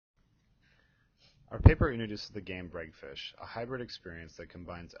Our paper introduces the game BragFish, a hybrid experience that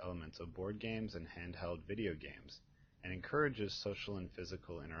combines elements of board games and handheld video games, and encourages social and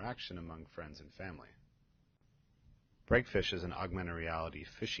physical interaction among friends and family. BragFish is an augmented reality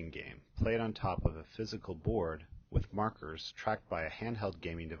fishing game played on top of a physical board with markers tracked by a handheld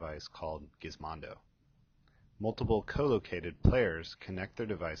gaming device called Gizmondo. Multiple co-located players connect their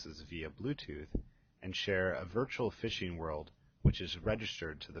devices via Bluetooth and share a virtual fishing world which is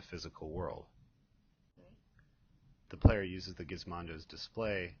registered to the physical world. The player uses the Gizmondo's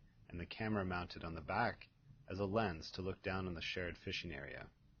display and the camera mounted on the back as a lens to look down on the shared fishing area.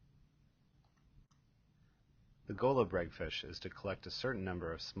 The goal of BragFish is to collect a certain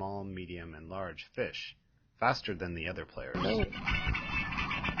number of small, medium, and large fish faster than the other players.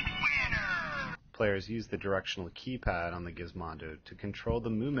 Players use the directional keypad on the Gizmondo to control the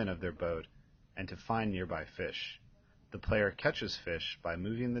movement of their boat and to find nearby fish. The player catches fish by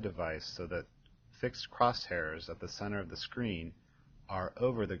moving the device so that fixed crosshairs at the center of the screen are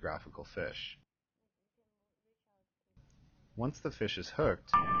over the graphical fish. Once the fish is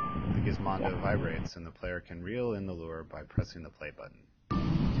hooked, the Gizmondo vibrates and the player can reel in the lure by pressing the play button.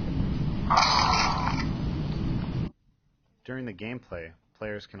 During the gameplay,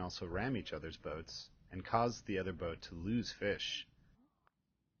 players can also ram each other's boats and cause the other boat to lose fish.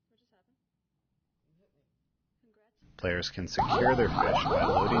 Players can secure their fish by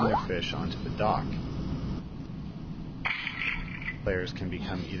loading their fish onto the dock. Players can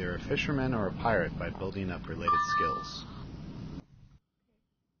become either a fisherman or a pirate by building up related skills.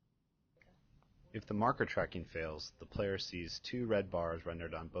 If the marker tracking fails, the player sees two red bars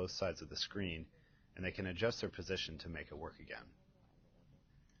rendered on both sides of the screen, and they can adjust their position to make it work again.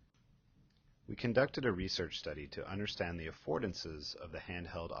 We conducted a research study to understand the affordances of the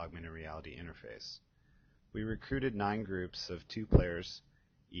handheld augmented reality interface. We recruited 9 groups of 2 players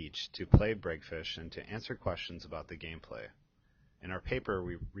each to play BragFish and to answer questions about the gameplay. In our paper,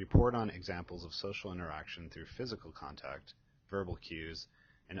 we report on examples of social interaction through physical contact, verbal cues,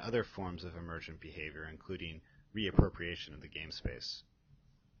 and other forms of emergent behavior, including reappropriation of the game space.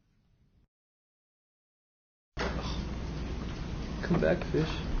 Come back, fish.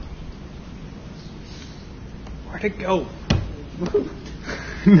 Where'd it go?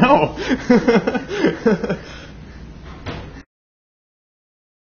 No!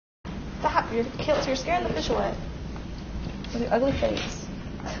 Stop! You're scaring the fish away. With your ugly face.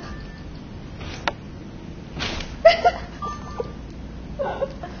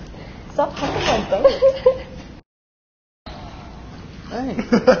 Stop hugging my boat. Hey!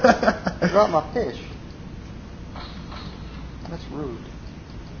 I dropped my fish. That's rude.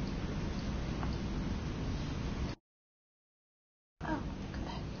 Oh, look at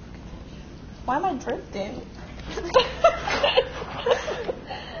that. Why am I drifting?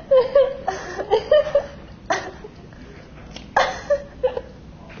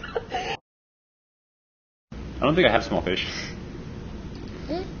 I don't think I have small fish.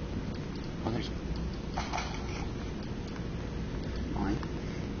 Hmm? Oh, there's Mine?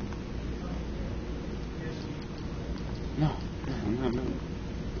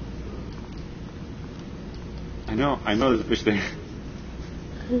 no. I know there's a fish there.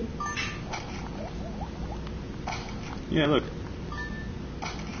 Yeah, look.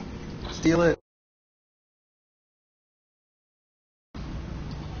 Steal it.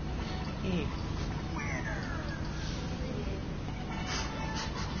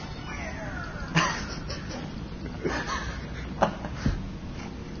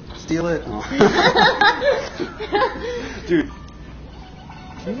 Steal it. Oh. Dude.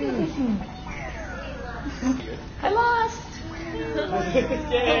 I lost!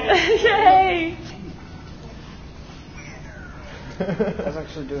 Yay! I was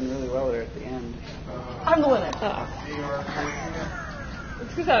actually doing really well there at the end. I'm the winner. It's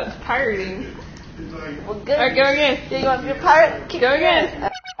because I was pirating. Well, good. Alright, go again. Yeah, you want to be a pirate? Go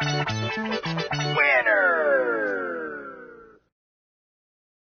again. Winner!